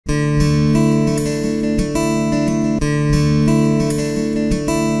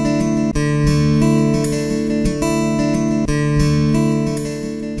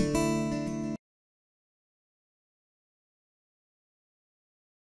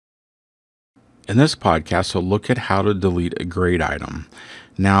In this podcast, I'll look at how to delete a grade item.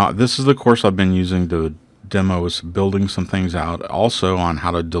 Now, this is the course I've been using to demo is building some things out, also on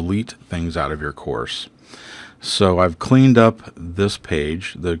how to delete things out of your course. So I've cleaned up this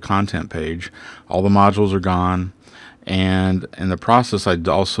page, the content page. All the modules are gone, and in the process I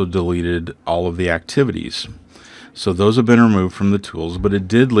also deleted all of the activities. So those have been removed from the tools, but it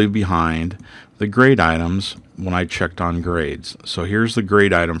did leave behind the grade items when I checked on grades. So here's the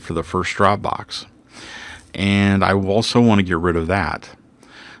grade item for the first drop box, and I also want to get rid of that.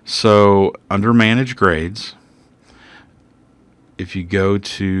 So under Manage Grades, if you go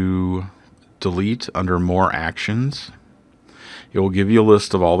to Delete under More Actions, it will give you a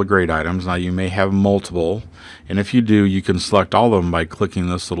list of all the grade items. Now you may have multiple, and if you do, you can select all of them by clicking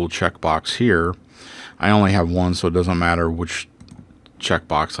this little checkbox here. I only have one, so it doesn't matter which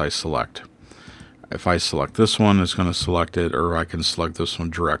checkbox I select. If I select this one, it's going to select it, or I can select this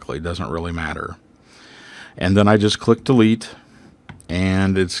one directly. It doesn't really matter. And then I just click Delete,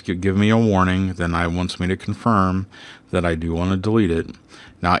 and it's give me a warning. Then it wants me to confirm that I do want to delete it.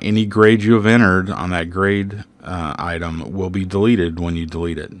 Now, any grade you have entered on that grade item will be deleted when you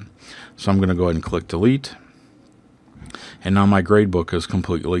delete it. So I'm going to go ahead and click Delete, and now my grade book is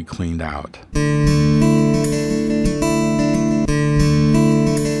completely cleaned out.